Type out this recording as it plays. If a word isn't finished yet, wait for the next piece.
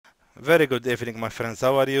Very good evening, my friends.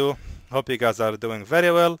 How are you? Hope you guys are doing very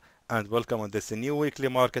well, and welcome on this new weekly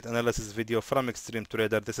market analysis video from Extreme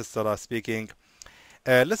Trader. This is Salah speaking.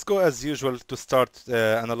 Let's go as usual to start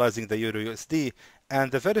analyzing the Euro USD.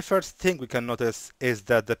 And the very first thing we can notice is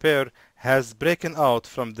that the pair has broken out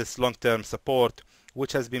from this long-term support,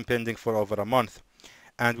 which has been pending for over a month.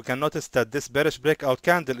 And we can notice that this bearish breakout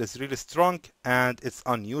candle is really strong and it's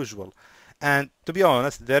unusual. And to be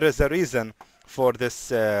honest, there is a reason for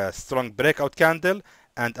this strong breakout candle,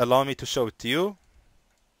 and allow me to show it to you.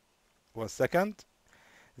 1 second.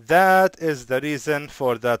 That is the reason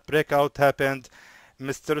for that breakout happened.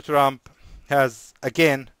 Mr. Trump has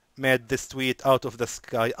again made this tweet out of the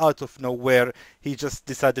sky, out of nowhere. He just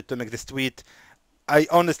decided to make this tweet. I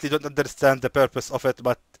honestly don't understand the purpose of it,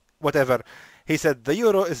 but whatever. He said the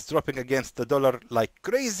euro is dropping against the dollar like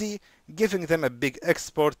crazy, giving them a big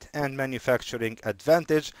export and manufacturing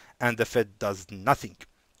advantage, and the Fed does nothing.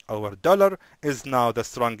 Our dollar is now the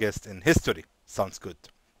strongest in history. Sounds good,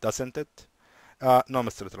 doesn't it? No,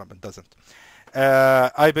 Mr. Trump, it doesn't.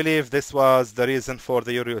 I believe this was the reason for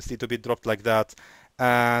the Euro USD to be dropped like that,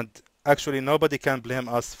 and actually nobody can blame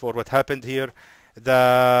us for what happened here.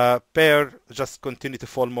 The pair just continued to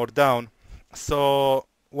fall more down. So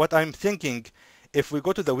what I'm thinking, if we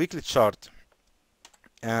go to the weekly chart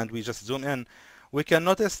and we just zoom in, we can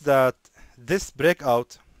notice that this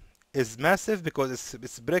breakout is massive because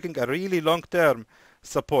it's breaking a really long-term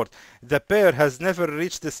support. The pair has never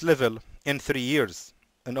reached this level in 3 years,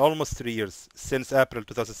 in almost 3 years, since April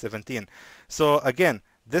 2017. So again,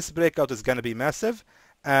 this breakout is going to be massive.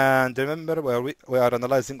 And remember, we are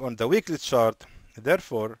analyzing on the weekly chart.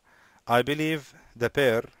 Therefore, I believe the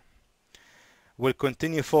pair will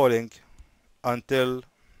continue falling until,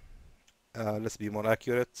 let's be more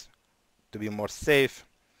accurate, to be more safe,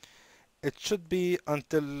 it should be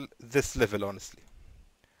until this level, honestly.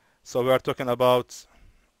 So we are talking about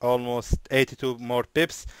almost 82 more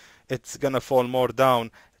pips. It's gonna fall more down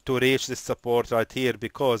to reach this support right here,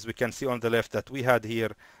 because we can see on the left that we had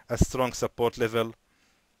here a strong support level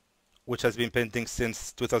which has been pending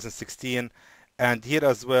since 2016, and here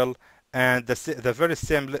as well, and the very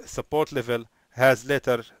same support level has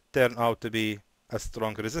later turned out to be a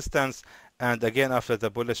strong resistance. And again, after the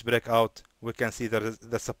bullish breakout, we can see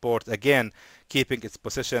the support again keeping its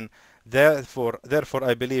position. Therefore,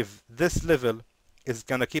 I believe this level is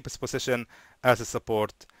gonna keep its position as a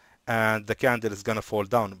support, and the candle is gonna fall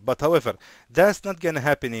down. But however, that's not gonna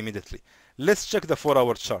happen immediately. Let's check the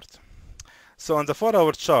 4-hour chart. So on the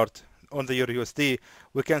 4-hour chart on the Euro USD,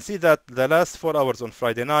 we can see that the last 4 hours on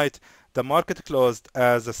Friday night, the market closed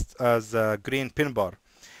as a green pin bar.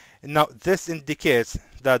 Now this indicates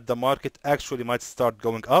that the market actually might start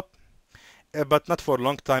going up, but not for a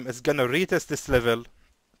long time. It's gonna retest this level,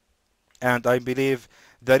 and I believe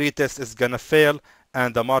the retest is gonna fail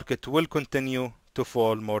and the market will continue to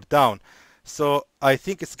fall more down. So I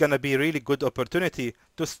think it's gonna be a really good opportunity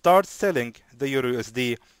to start selling the Euro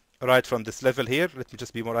USD right from this level here. Let me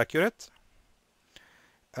just be more accurate.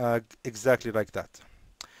 Exactly like that.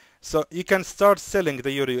 So you can start selling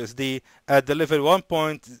the Euro USD at the level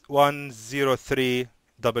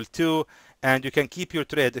 1.10322, and you can keep your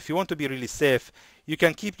trade. If you want to be really safe, you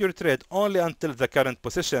can keep your trade only until the current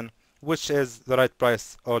position, which is the right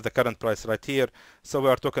price, or the current price right here. So we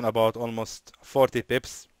are talking about almost 40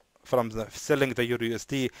 pips from selling the Euro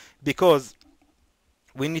USD, because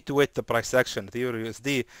we need to wait the price action. The Euro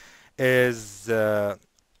USD is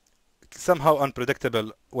somehow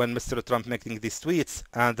unpredictable when Mr. Trump making these tweets,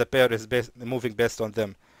 and the pair is moving based on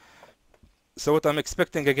them. So what I'm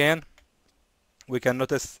expecting again, we can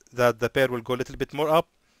notice that the pair will go a little bit more up,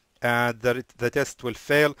 and the test will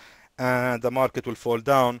fail, and the market will fall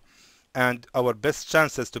down. And our best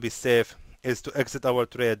chances to be safe is to exit our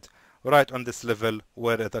trade right on this level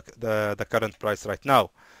where the current price right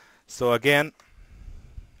now. So again,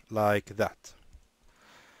 like that.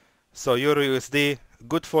 So Euro USD,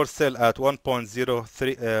 good for sell at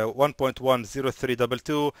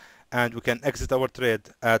 1.10322, and we can exit our trade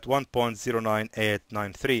at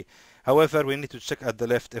 1.09893. However, we need to check at the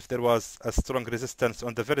left if there was a strong resistance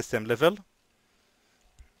on the very same level.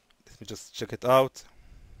 Let me just check it out.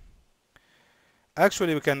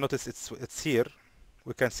 Actually, we can notice it's here.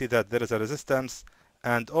 We can see that there is a resistance,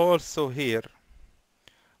 and also here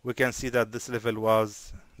we can see that this level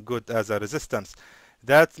was good as a resistance.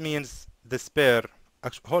 That means this pair,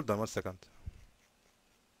 actually, hold on 1 second.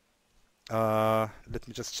 Let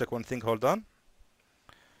me just check one thing, hold on.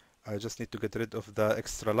 I just need to get rid of the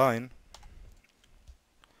extra line.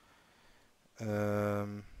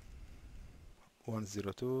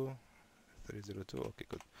 102, 302, okay,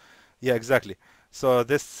 good. Yeah, exactly. So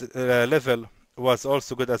this level was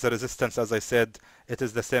also good as a resistance. As I said, it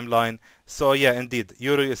is the same line. So yeah, indeed,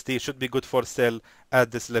 Euro USD should be good for sell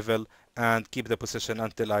at this level and keep the position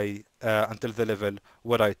until until the level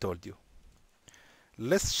where I told you.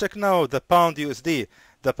 Let's check now the pound USD.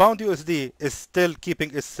 The pound USD is still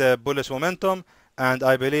keeping its bullish momentum, and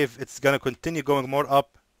I believe it's gonna continue going more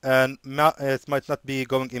up, and it might not be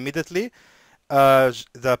going immediately.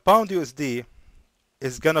 The pound USD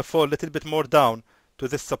is gonna fall a little bit more down to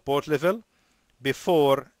this support level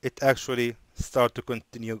before it actually start to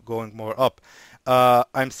continue going more up.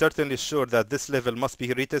 I'm certainly sure that this level must be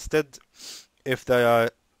retested if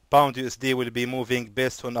the pound USD will be moving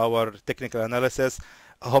based on our technical analysis,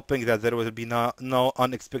 hoping that there will be no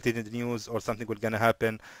unexpected news or something will gonna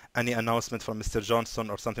happen, any announcement from Mr. Johnson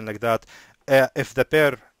or something like that. If the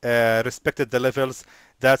pair respected the levels,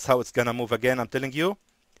 that's how it's gonna move again. I'm telling you,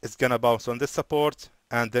 it's gonna bounce on this support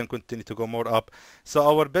and then continue to go more up. So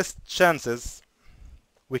our best chances,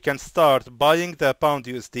 we can start buying the pound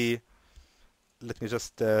USD. Let me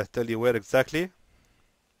just tell you where exactly.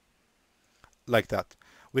 Like that.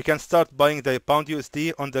 We can start buying the pound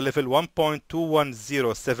USD on the level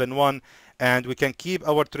 1.21071, and we can keep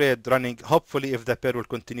our trade running. Hopefully, if the pair will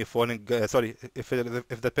continue falling,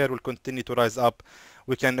 if the pair will continue to rise up,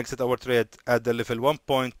 we can exit our trade at the level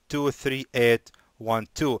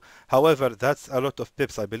 1.23812. However, that's a lot of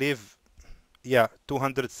pips, I believe. Yeah,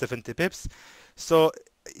 270 pips. So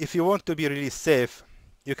if you want to be really safe,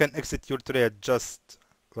 you can exit your trade just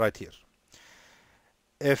right here.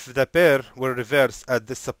 If the pair will reverse at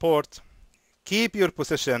this support, keep your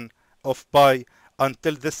position of buy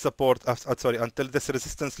until this support, until this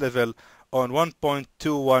resistance level on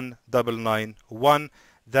 1.21991.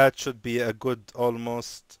 That should be a good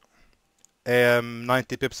almost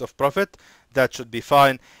 90 pips of profit. That should be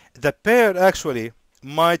fine. The pair actually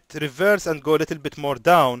might reverse and go a little bit more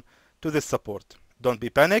down to this support. Don't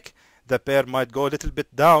be panic. The pair might go a little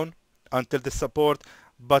bit down until this support,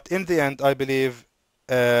 but in the end, I believe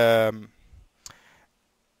the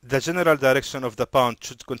general direction of the pound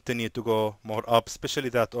should continue to go more up, especially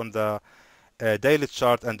that on the daily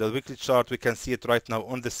chart and the weekly chart. We can see it right now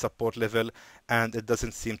on this support level, and it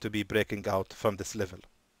doesn't seem to be breaking out from this level.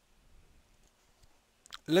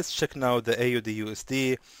 Let's check now the AUD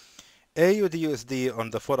USD. AUD USD on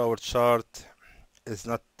the 4-hour chart is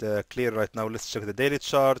not clear right now. Let's check the daily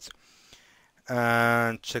chart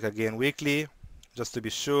and check again weekly just to be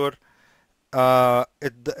sure.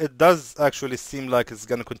 It does actually seem like it's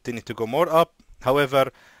going to continue to go more up.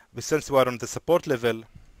 However, since we are on the support level,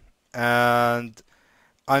 and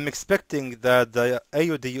I'm expecting that the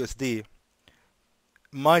AUD USD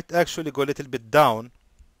might actually go a little bit down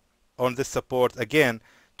on this support again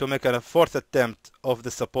to make a fourth attempt of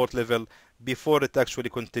the support level before it actually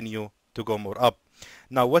continue to go more up.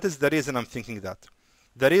 Now, what is the reason I'm thinking that?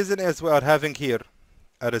 The reason is we are having here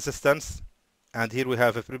a resistance, and here we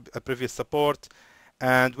have a previous support,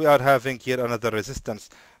 and we are having here another resistance.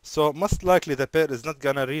 So most likely the pair is not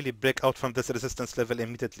gonna really break out from this resistance level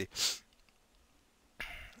immediately.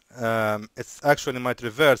 It's actually might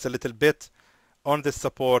reverse a little bit on this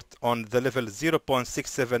support on the level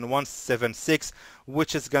 0.67176,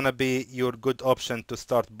 which is gonna be your good option to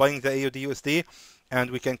start buying the AUD USD, and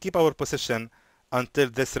we can keep our position until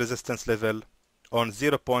this resistance level on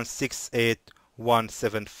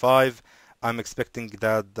 0.68175. I'm expecting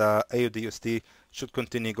that the AUD USD should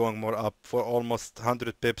continue going more up for almost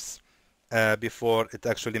 100 pips before it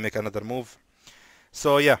actually make another move.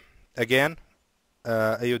 So yeah, again,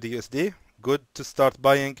 AUD USD, good to start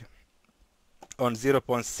buying on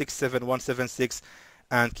 0.67176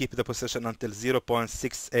 and keep the position until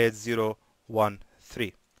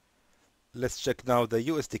 0.68013. Let's check now the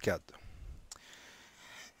USD CAD.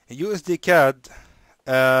 USD CAD,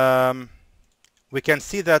 we can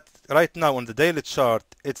see that right now on the daily chart,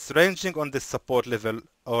 it's ranging on this support level,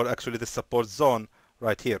 or actually the support zone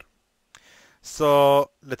right here. So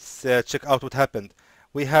let's check out what happened.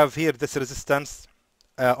 We have here this resistance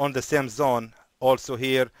on the same zone, also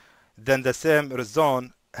here. Then the same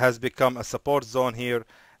zone has become a support zone here,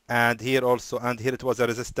 and here also, and here it was a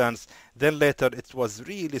resistance. Then later it was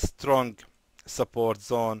really strong support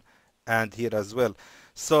zone, and here as well.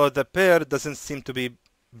 So the pair doesn't seem to be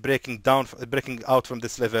breaking out from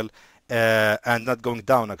this level and not going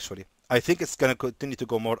down. Actually, I think it's going to continue to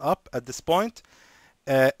go more up at this point.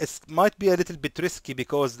 It might be a little bit risky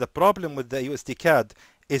because the problem with the USD CAD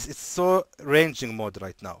is it's so ranging mode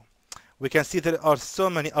right now. We can see there are so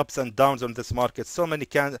many ups and downs on this market, so many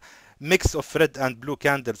mix of red and blue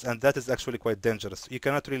candles, and that is actually quite dangerous. You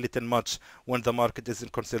cannot really tell much when the market is in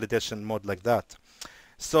consolidation mode like that.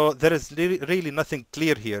 So there is really nothing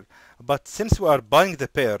clear here. But since we are buying the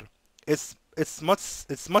pair, it's much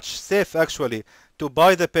safe actually to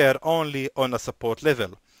buy the pair only on a support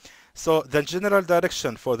level. So the general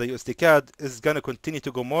direction for the USD CAD is going to continue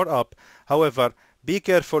to go more up. However, be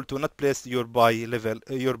careful to not place your buy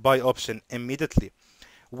option immediately.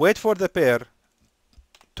 Wait for the pair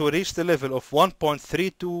to reach the level of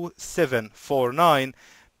 1.32749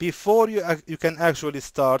 before you can actually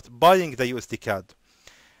start buying the USD CAD.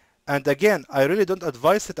 And again, I really don't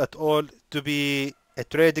advise it at all to be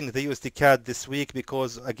trading the USD CAD this week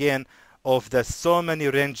because again of the so many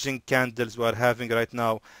ranging candles we are having right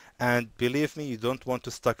now. And believe me, you don't want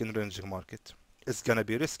to stuck in ranging market. It's gonna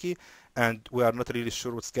be risky, and we are not really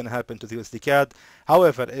sure what's gonna happen to the USD CAD.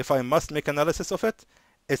 However, if I must make analysis of it,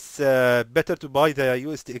 it's better to buy the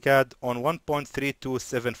USD CAD on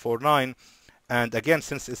 1.32749. And again,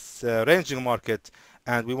 since it's a ranging market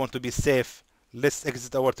and we want to be safe, let's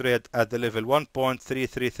exit our trade at the level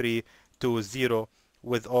 1.33320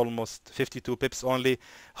 with almost 52 pips only.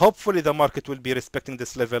 Hopefully the market will be respecting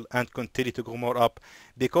this level and continue to go more up,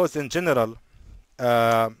 because in general,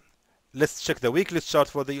 let's check the weekly chart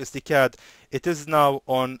for the USD CAD. It is now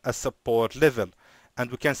on a support level, and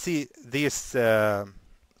we can see these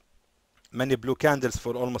many blue candles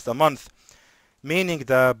for almost a month, meaning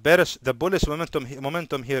the bullish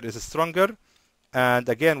momentum here is stronger. And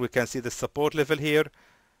again, we can see the support level here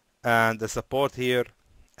and the support here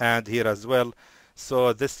and here as well.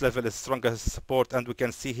 So this level is stronger as support, and we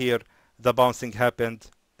can see here the bouncing happened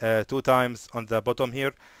 2 times on the bottom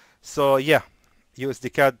here. So yeah,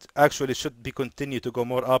 USD CAD actually should be continue to go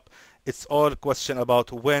more up. It's all question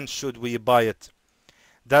about when should we buy it.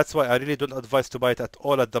 That's why I really don't advise to buy it at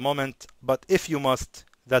all at the moment, but if you must,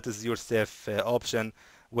 that is your safe option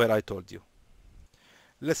where I told you.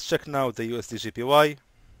 Let's check now the USD JPY.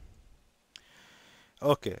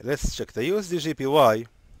 Okay, let's check the USD JPY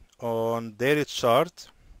on daily chart.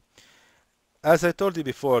 As I told you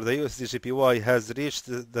before, the USD JPY has reached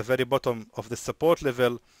the very bottom of the support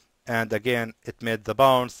level, and again it made the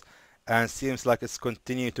bounce and seems like it's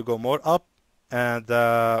continuing to go more up, and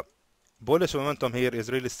the bullish momentum here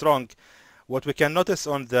is really strong. What we can notice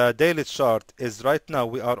on the daily chart is right now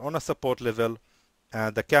we are on a support level,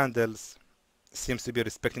 and the candles seems to be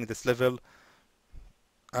respecting this level,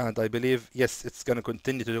 and I believe yes, it's going to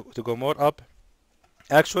continue to go more up.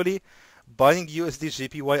 Actually, buying USD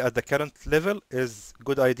JPY at the current level is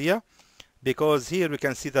good idea, because here we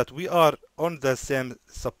can see that we are on the same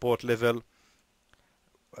support level.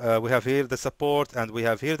 We have here the support, and we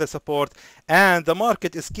have here the support, and the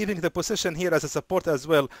market is keeping the position here as a support as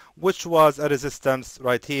well, which was a resistance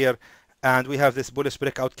right here. And we have this bullish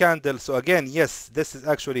breakout candle. So again, yes, this is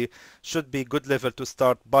actually should be good level to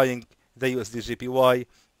start buying the USD JPY,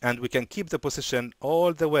 and we can keep the position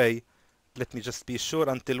all the way. Let me just be sure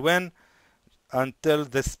until when? Until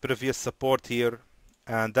this previous support here,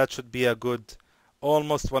 and that should be a good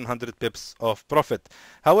almost 100 pips of profit.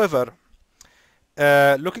 However,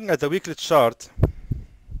 looking at the weekly chart,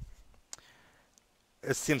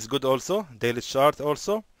 it seems good also, daily chart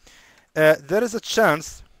also. There is a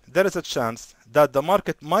chance that the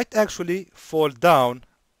market might actually fall down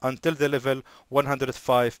until the level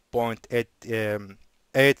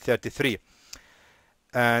 105.833.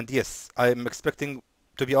 And yes, I'm expecting,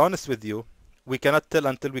 to be honest with you, we cannot tell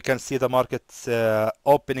until we can see the markets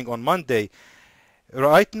opening on Monday.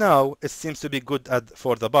 Right now, it seems to be good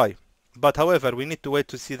for the buy. But however, we need to wait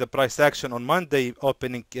to see the price action on Monday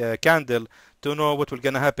opening candle to know what will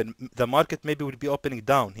gonna happen. The market maybe will be opening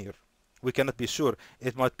down here. We cannot be sure.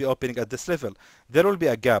 It might be opening at this level. There will be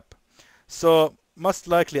a gap. So most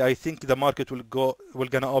likely, I think the market will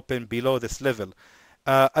gonna open below this level.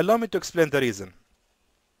 Allow me to explain the reason.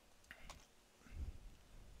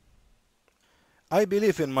 I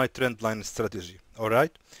believe in my trend line strategy, all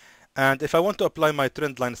right? And if I want to apply my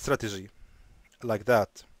trend line strategy like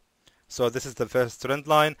that, so this is the first trend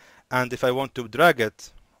line, and if I want to drag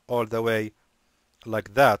it all the way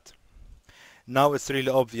like that, now it's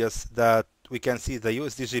really obvious that we can see the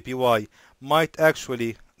USD JPY might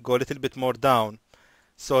actually go a little bit more down.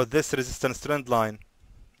 So this resistance trend line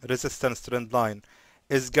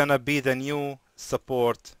is gonna be the new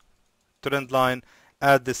support trend line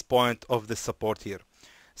at this point of the support here.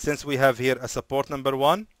 Since we have here a support number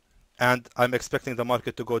 1, and I'm expecting the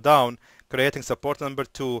market to go down, creating support number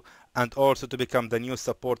 2, and also to become the new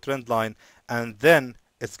support trend line, and then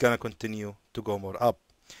it's gonna continue to go more up.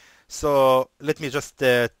 So let me just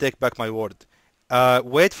take back my word.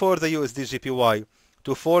 Wait for the USD JPY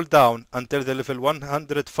to fall down until the level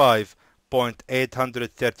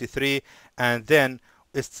 105.833, and then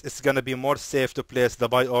it's going to be more safe to place the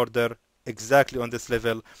buy order exactly on this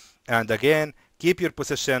level. And again, keep your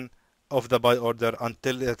position of the buy order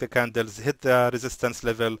until the candles hit the resistance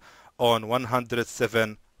level on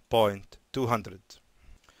 107.200.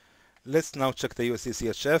 Let's now check the USD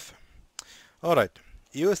CHF. Alright,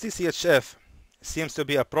 USD CHF seems to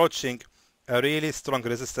be approaching a really strong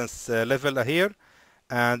resistance level here,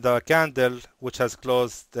 and the candle, which has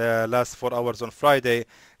closed the last 4 hours on Friday,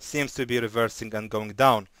 seems to be reversing and going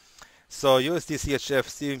down. So USD CHF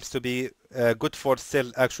seems to be good for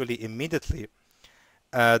sell actually immediately.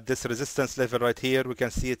 This resistance level right here, we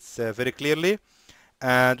can see it very clearly,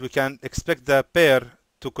 and we can expect the pair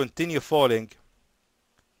to continue falling.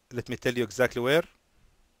 Let me tell you exactly where.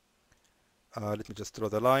 Let me just draw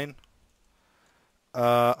the line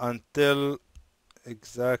until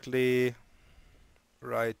exactly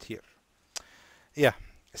right here. Yeah,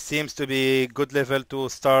 seems to be good level to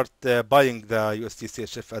start buying the USD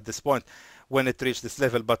CHF at this point when it reached this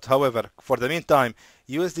level. But however, for the meantime,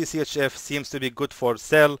 USD CHF seems to be good for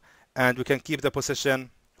sell, and we can keep the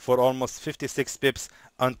position for almost 56 pips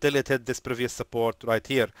until it hit this previous support right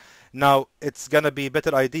here. Now it's gonna be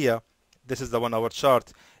better idea, this is the 1 hour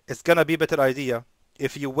chart, it's gonna be better idea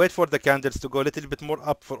if you wait for the candles to go a little bit more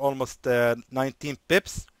up for almost 19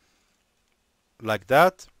 pips like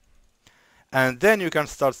that, and then you can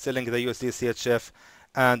start selling the USD CHF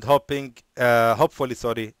and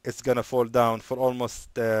hopefully it's gonna fall down for almost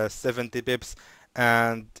 70 pips.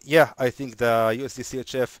 And yeah, I think the USD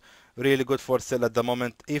CHF really good for sell at the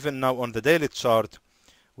moment. Even now on the daily chart,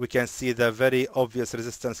 we can see the very obvious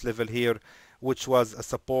resistance level here, which was a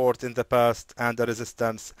support in the past and a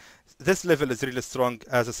resistance. This level is really strong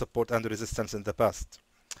as a support and resistance in the past.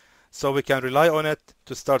 So we can rely on it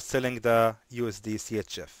to start selling the USD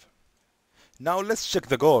CHF. Now let's check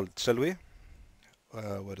the gold, shall we?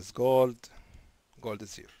 Where is gold? Gold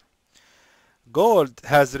is here. Gold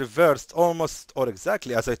has reversed almost or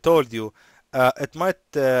exactly as I told you. It might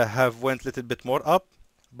have went a little bit more up,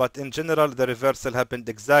 but in general the reversal happened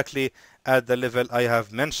exactly at the level I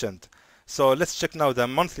have mentioned. So let's check now the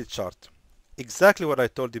monthly chart. Exactly what I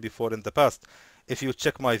told you before in the past. If you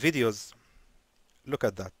check my videos, look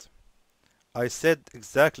at that. I said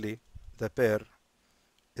exactly the pair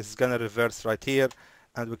is gonna reverse right here,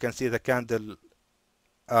 and we can see the candle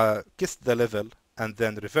kissed the level and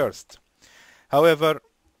then reversed. However,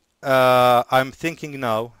 I'm thinking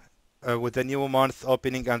now with the new month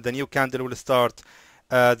opening and the new candle will start,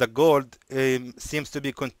 the gold seems to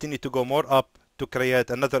be continue to go more up to create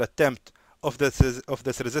another attempt of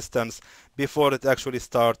this resistance before it actually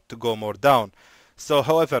start to go more down. So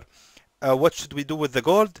however, what should we do with the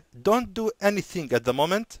gold? Don't do anything at the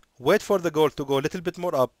moment. Wait for the gold to go a little bit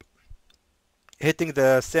more up, hitting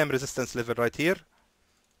the same resistance level right here.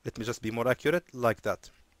 Let me just be more accurate, like that.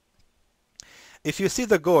 If you see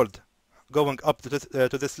the gold going up to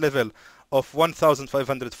this level of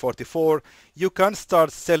 1,544, you can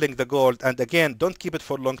start selling the gold. And again, don't keep it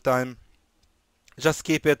for a long time. Just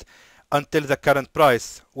keep it until the current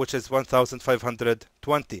price, which is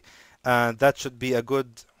 1,520. And that should be a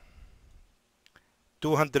good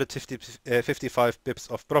 255 pips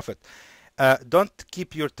of profit. Don't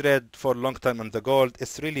keep your trade for a long time on the gold.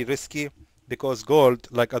 It's really risky because gold,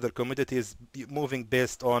 like other commodities, moving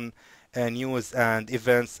based on news and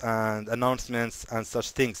events and announcements and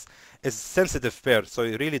such things, is sensitive pair. So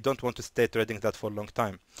you really don't want to stay trading that for a long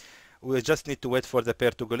time. We just need to wait for the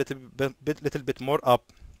pair to go a little bit more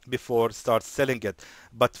up before start selling it.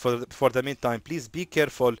 But for the meantime, please be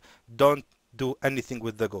careful. Don't do anything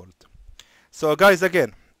with the gold. So guys,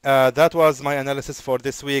 again, that was my analysis for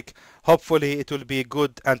this week. Hopefully it will be a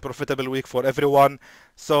good and profitable week for everyone.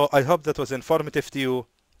 So I hope that was informative to you,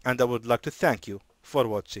 and I would like to thank you for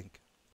watching.